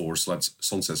top 4. So that's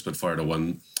Sunset Spitfire to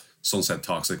win, Sunset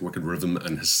Toxic, Wicked Rhythm,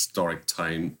 and Historic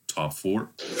Time top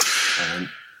 4. And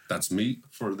that's me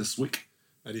for this week.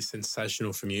 That is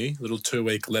sensational from you. Little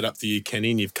 2-week let up for you,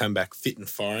 Kenny, and you've come back fit and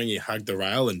firing. You hugged the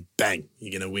rail and bang,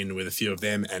 you're going to win with a few of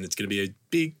them, and it's going to be a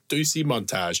big, doozy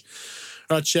montage.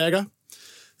 All right, Shagger,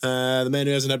 the man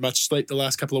who hasn't had much sleep the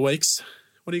last couple of weeks,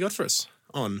 what do you got for us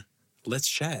on Let's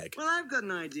Shag? Well, I've got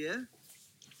an idea.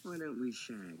 Why don't we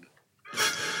shag?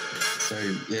 So,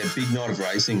 yeah, big night of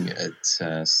racing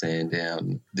at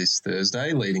Sandown this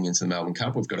Thursday, leading into the Melbourne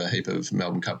Cup. We've got a heap of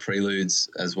Melbourne Cup preludes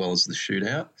as well as the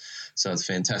shootout. So it's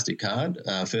a fantastic card.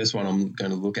 First one I'm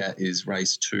going to look at is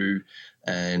race 2,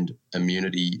 and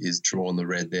Immunity is drawing the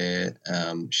red there.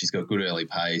 She's got good early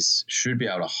pace, should be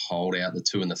able to hold out the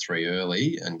 2 and the 3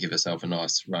 early and give herself a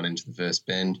nice run into the first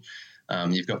bend.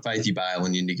 You've got Faithy Bale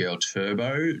and Indie Girl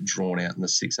Turbo drawn out in the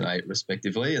 6 and 8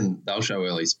 respectively, and they'll show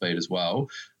early speed as well.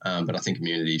 But I think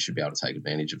Immunity should be able to take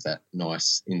advantage of that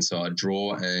nice inside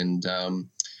draw. And,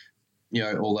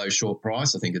 although short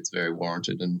price, I think it's very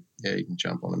warranted. And, yeah, you can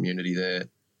jump on Immunity there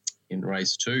in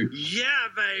race 2. Yeah,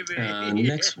 baby.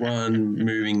 Next one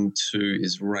moving to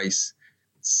is race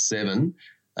 7.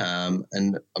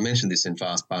 And I mentioned this in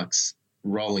Fast Bucks,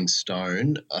 Rolling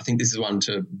Stone. I think this is one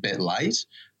to bet late.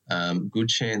 Good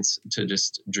chance to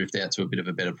just drift out to a bit of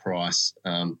a better price.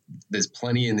 There's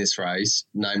plenty in this race,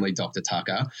 namely Dr.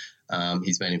 Tucker.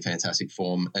 He's been in fantastic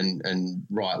form and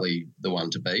rightly the one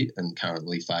to beat and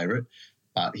currently favourite.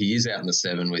 But he is out in the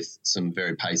 7 with some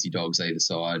very pacey dogs either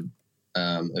side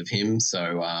of him.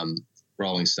 So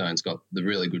Rolling Stone's got the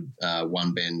really good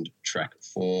one-bend track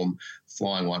form,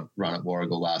 flying one run at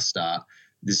Warragul last start.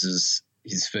 This is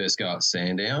his first go at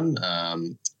Sandown,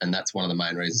 and that's one of the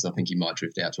main reasons I think he might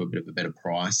drift out to a bit of a better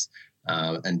price.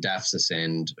 And Daph's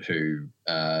Ascend, who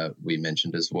we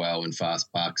mentioned as well in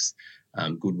Fast Bucks,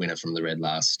 good winner from the red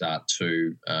last start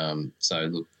too. So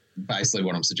look, basically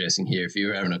what I'm suggesting here, if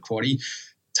you're having a quaddie,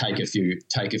 take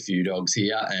a few dogs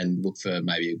here and look for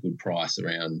maybe a good price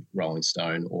around Rolling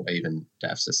Stone or even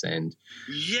Daph's Ascend.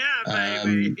 Yeah,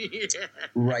 baby.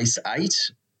 Race 8.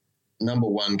 Number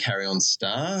 1, Carry On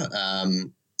Star,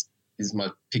 is my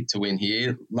pick to win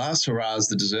here. Last Hurrah is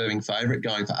the deserving favourite,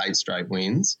 going for 8 straight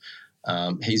wins.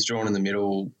 He's drawn in the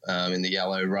middle in the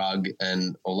yellow rug,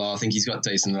 and although I think he's got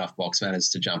decent enough box manners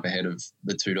to jump ahead of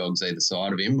the 2 dogs either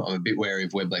side of him, I'm a bit wary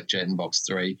of Weblack Jet in box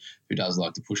 3, who does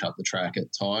like to push up the track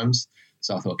at times.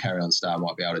 So I thought Carry On Star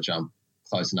might be able to jump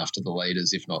close enough to the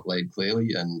leaders, if not lead clearly,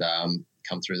 and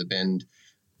come through the bend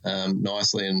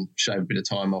nicely and shave a bit of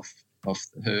time off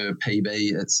her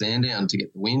PB at Sandown to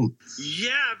get the win.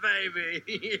 Yeah,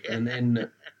 baby. And then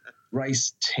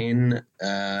race 10,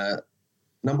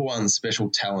 number one, Special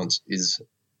Talent is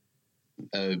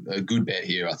a good bet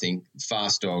here, I think.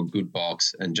 Fast dog, good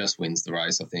box, and just wins the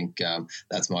race. I think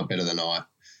that's my bet of the night.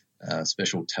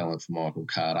 Special Talent for Michael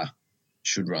Carter.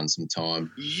 Should run some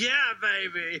time. Yeah,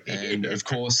 baby. And, of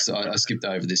course, I skipped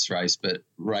over this race, but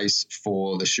race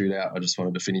for the shootout I just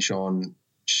wanted to finish on.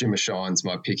 Shimmer Shine's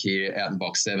my pick here, out in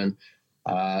box 7.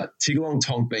 Tigalong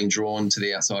Tonk being drawn to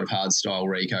the outside of Hardstyle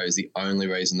Rico is the only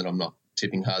reason that I'm not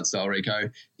tipping Hardstyle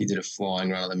Rico. He did a flying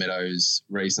run at the Meadows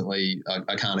recently.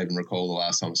 I can't even recall the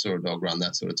last time I saw a dog run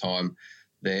that sort of time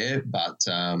there. But,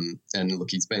 and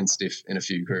look, he's been stiff in a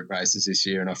few group races this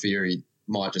year, and I fear he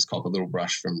might just cop a little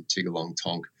brush from Tigalong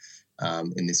Tonk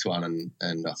in this one.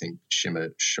 And I think Shimmer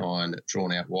Shine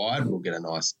drawn out wide will get a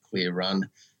nice clear run,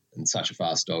 and such a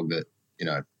fast dog that, you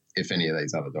know, if any of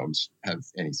these other dogs have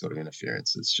any sort of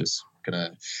interference, it's just going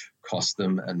to cost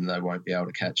them and they won't be able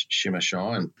to catch Shimmer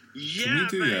Shine. Can we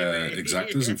do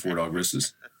exactas and 4-dog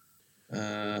races?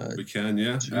 We can,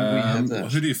 yeah.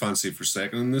 Who do you fancy for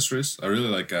second in this race? I really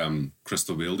like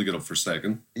Crystal Wheel to get up for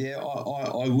second. Yeah,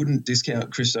 I wouldn't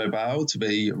discount Christo Bale to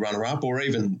be runner-up or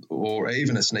even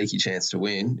a sneaky chance to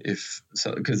win,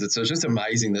 because it's just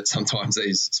amazing that sometimes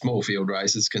these small field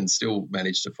races can still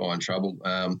manage to find trouble.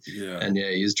 And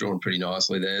he is drawn pretty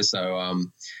nicely there. So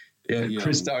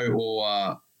Christo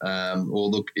or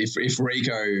look, if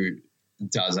Rico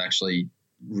does actually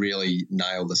really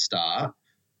nail the start,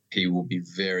 he will be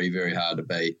very, very hard to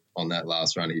beat on that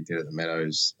last run he did at the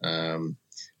Meadows. As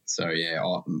I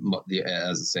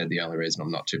said, the only reason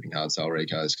I'm not tipping Hardstyle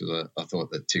Rico is because I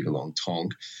thought that Tigalong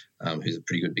Tonk, who's a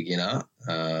pretty good beginner,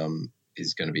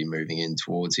 is going to be moving in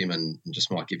towards him and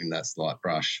just might give him that slight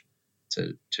brush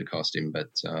to cost him. But,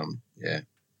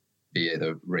 be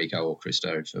either Rico or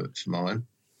Christo for mine.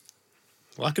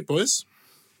 Like it, boys.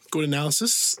 Good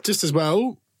analysis. Just as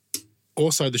well,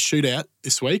 also the shootout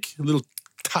this week, a little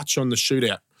touch on the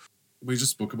shootout. We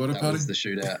just spoke about it, That Paddy. was the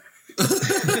shootout.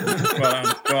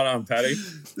 Well done, Paddy.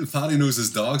 Paddy knows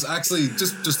his dogs. Actually,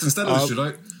 just instead of the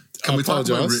shootout, can we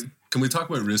talk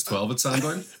about race 12 at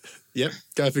Sandown? Yep,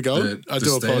 go for gold. I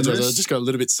do apologise. I just got a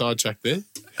little bit sidetracked there.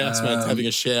 Housemate's having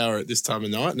a shower at this time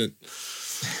of night. And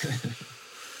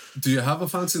do you have a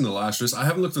fancy in the last race? I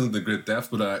haven't looked into the great depth,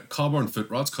 but Cobborn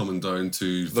Footrot's coming down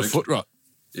to the Footrot.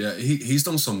 Yeah, he's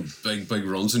done some big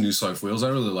runs in New South Wales. I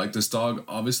really like this dog.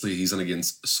 Obviously, he's in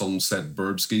against Sunset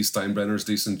Burbsky, Steinbrenner's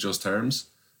decent just terms.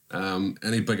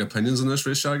 Any big opinions on this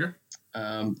race, Shagger?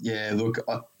 Look,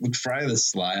 Freya the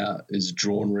Slayer is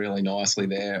drawn really nicely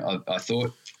there. I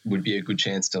thought would be a good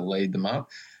chance to lead them up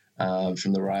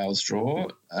from the rails draw.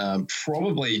 Look,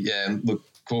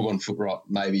 Cobborn Footrot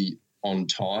maybe on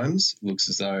times looks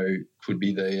as though could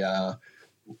be the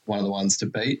one of the ones to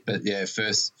beat, but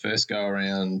first go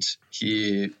around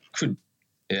here could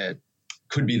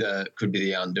be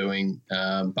the undoing.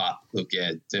 But look,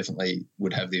 definitely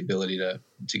would have the ability to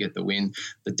get the win.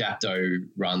 The Dapto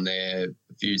run there,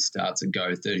 a few starts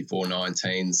ago,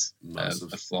 34.19's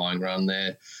a flying run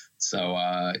there. So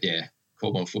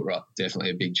Cobborn Footrot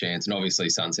definitely a big chance, and obviously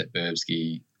Sunset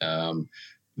Burbsky,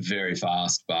 very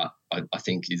fast, but I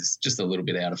think is just a little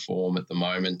bit out of form at the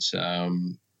moment.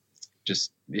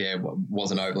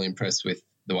 Wasn't overly impressed with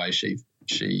the way she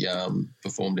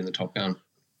performed in the Top Gun.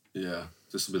 Yeah,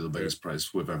 this will be the biggest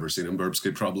price we've ever seen in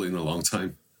Burbsky probably in a long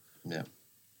time. Yeah.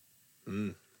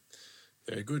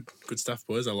 Very good. Good stuff,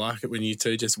 boys. I like it when you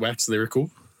two just wax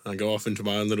lyrical. I go off into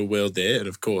my own little world there. And,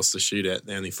 of course, the shootout,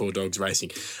 the only 4 dogs racing.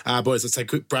 Boys, let's take a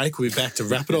quick break. We'll be back to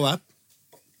wrap it all up.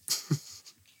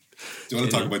 Do you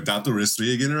want to talk about Dapto Race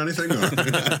 3 again or anything? Or?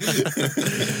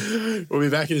 We'll be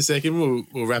back in a second.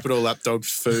 We'll wrap it all up. Dog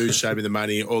food, show me the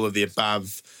money, all of the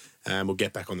above. And we'll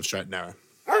get back on the straight and narrow.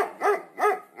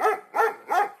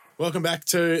 Welcome back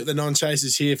to the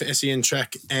Non-Chasers here for SEN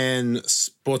Track and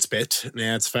Sportsbet.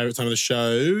 Now, it's favourite time of the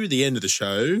show, the end of the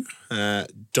show,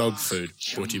 dog food,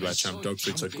 brought to you by Chum. Dog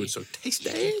food, so good, so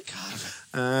tasty.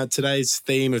 Today's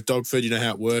theme of dog food, you know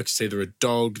how it works. It's either a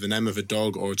dog, the name of a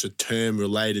dog, or it's a term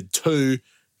related to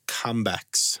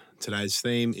comebacks. Today's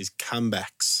theme is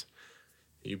comebacks.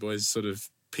 You boys sort of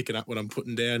picking up what I'm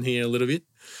putting down here a little bit?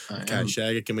 Okay,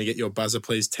 Shagger, can we get your buzzer,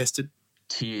 please, tested?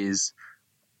 Tears.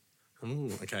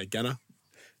 Oh, okay, Gunner.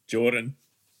 Jordan.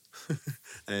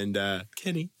 And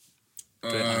Kenny.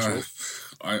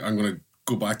 I'm going to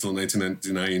go back to the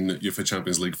 1999 UEFA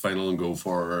Champions League final and go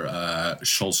for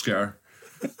Shagger.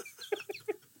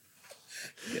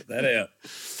 Get that out.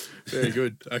 Very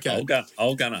good. Okay.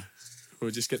 Old Gunner.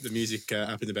 We'll just get the music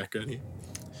up in the background here.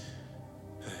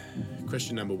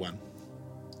 Question number 1.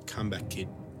 Comeback kid.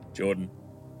 Jordan.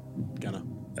 Gunner.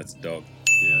 That's a dog.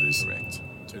 Yeah, it is. Correct.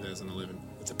 2011.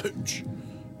 It's a pooch.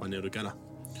 1-0 to Gunner.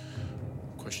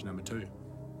 Question number 2.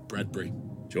 Bradbury.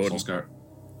 Jordan. Oscar.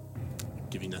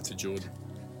 Giving that to Jordan.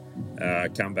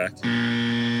 Comeback.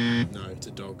 No, it's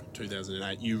a dog.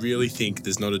 2008. You really think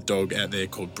there's not a dog out there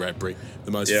called Bradbury?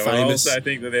 The most Yeah, well, famous. I also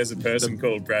think that there's a person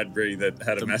called Bradbury that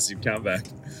had a massive comeback.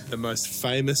 The most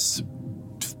famous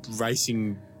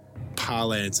racing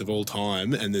parlance of all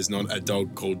time, and there's not a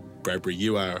dog called Bradbury.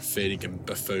 You are a feeding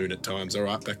buffoon at times. All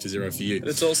right, back to 0 for you. But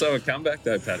it's also a comeback,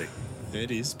 though, Paddy. Yeah,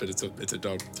 it is, but it's a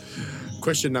dog.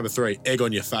 Question number 3. Egg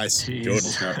on your face. Jordan.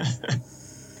 Oscar.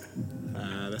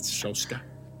 That's Scholska.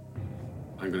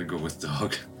 I'm going to go with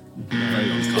dog.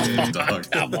 Very uncommon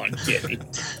dog. Come on, Kenny.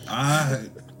 I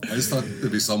just thought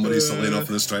there'd be somebody silly enough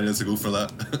in Australia to go for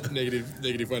that.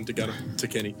 Negative 1 to Gunner, to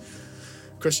Kenny.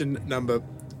 Question number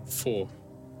 4.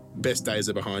 Best days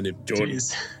are behind him. Jordan.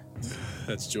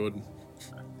 That's Jordan.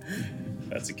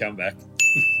 That's a comeback.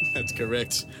 That's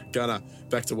correct. Gunner,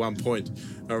 back to 1 point.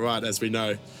 All right, as we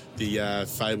know, the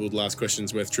fabled last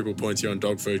question's worth triple points here on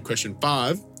dog food. Question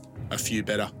 5, a few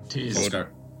better. Tears.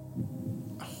 Oscar.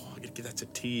 Oh, I'm going to give that to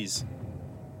Tears.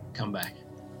 Come back.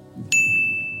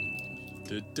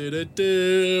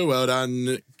 Well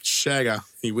done, Shagger.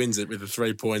 He wins it with the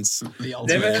 3 points. The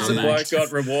ultimate Never has a comeback. bloke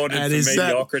got rewarded And for is that-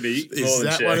 mediocrity more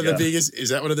than One of the Shagger. biggest? Is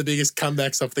that one of the biggest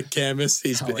comebacks off the canvas?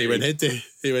 He went head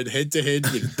to head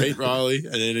with Pete Riley,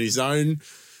 and then his own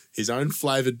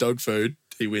flavoured dog food.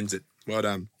 He wins it. Well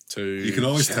done to. You can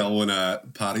always tell when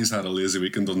Paddy's had a lazy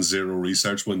week and done zero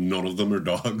research when none of them are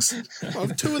dogs. Oh,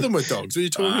 2 of them were dogs. What are you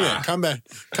talking about?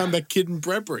 Comeback kid and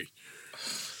Bradbury.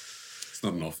 It's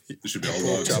not enough. It should be all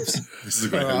Pork dogs. chops. This is a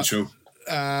great hound show.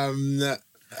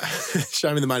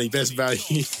 Show me the money. Best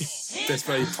value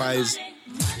plays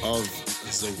of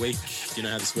the week. Do you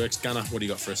know how this works? Gunner, what do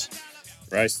you got for us?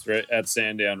 Race 3 at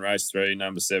Sandown, race 3,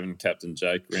 number 7, Captain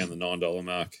Jake, around the $9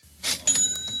 mark.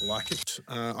 Like it.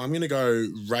 I'm going to go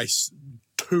race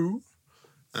 2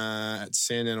 at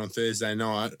Sandown on Thursday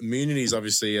night. Immunity is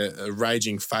obviously a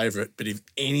raging favourite, but if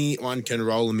anyone can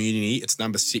roll Immunity, it's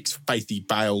number 6, Faithy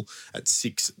Bale at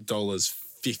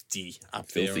 $6.50 up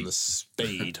there on the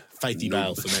speed. Faithy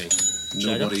Bale for me.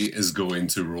 Nobody is going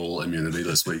to roll Immunity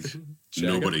this week.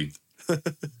 Nobody.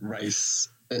 Race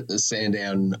at the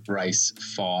Sandown race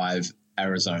 5,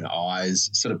 Arizona Eyes,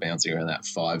 sort of bouncing around that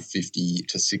 $5.50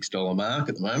 to $6 mark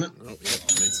at the moment. Oh, yeah,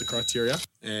 meets the criteria.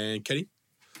 And Kenny?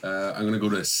 I'm going to go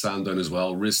to Sandown as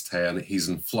well. Race 10, he's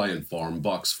in flying form.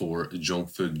 Box 4, Junk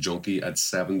Food Junkie at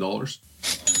 $7.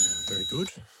 Very good.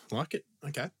 Like it.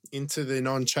 Okay. Into the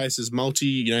non-chasers multi.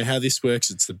 You know how this works.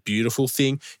 It's the beautiful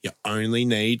thing. You only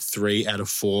need 3 out of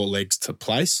 4 legs to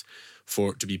place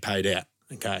for it to be paid out.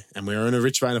 Okay. And we're in a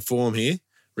rich vein of form here.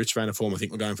 Rich vein of form. I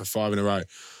think we're going for 5 in a row.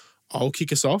 I'll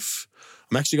kick us off.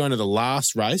 I'm actually going to the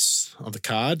last race of the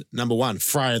card. Number 1,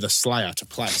 Freya the Slayer to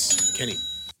place. Kenny.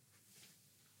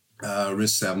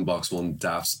 Race 7, box 1,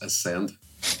 Daft's Ascend.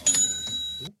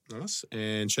 Nice.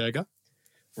 And Shagger.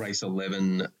 Race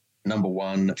 11, number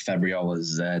 1, Fabriola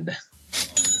Zed.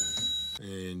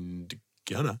 And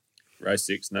Gunner. Race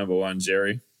 6, number 1,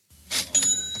 Jerry.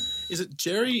 Is it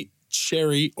Jerry,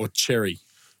 Cherry, or Cherry?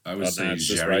 I would say It's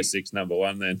just Jerry. race 6, number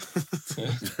 1 then.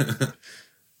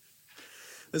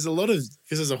 There's a lot of,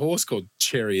 because there's a horse called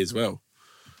Cherry as well.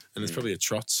 And there's probably a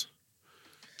Trots.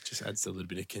 Just adds a little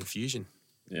bit of confusion.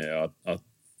 Yeah,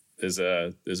 there's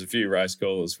a few race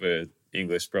callers where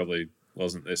English probably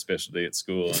wasn't their specialty at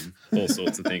school and all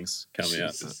sorts of things coming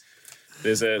out.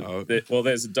 There's a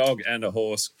dog and a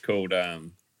horse called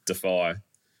Defy.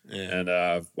 Yeah.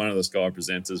 And one of the Sky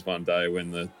presenters one day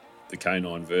when the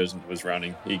canine version was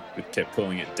running, he kept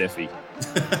calling it Deafy.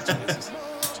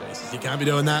 Jesus. You can't be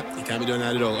doing that. You can't be doing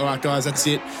that at all. All right, guys, that's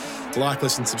it. Like,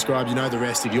 listen, subscribe. You know the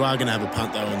rest. If you are going to have a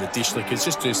punt, though, on the dish lickers,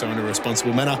 just do so in a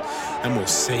responsible manner. And we'll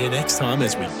see you next time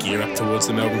as we gear up towards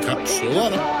the Melbourne Cup. See you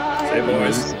later. See you,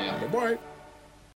 boys. Bye-bye.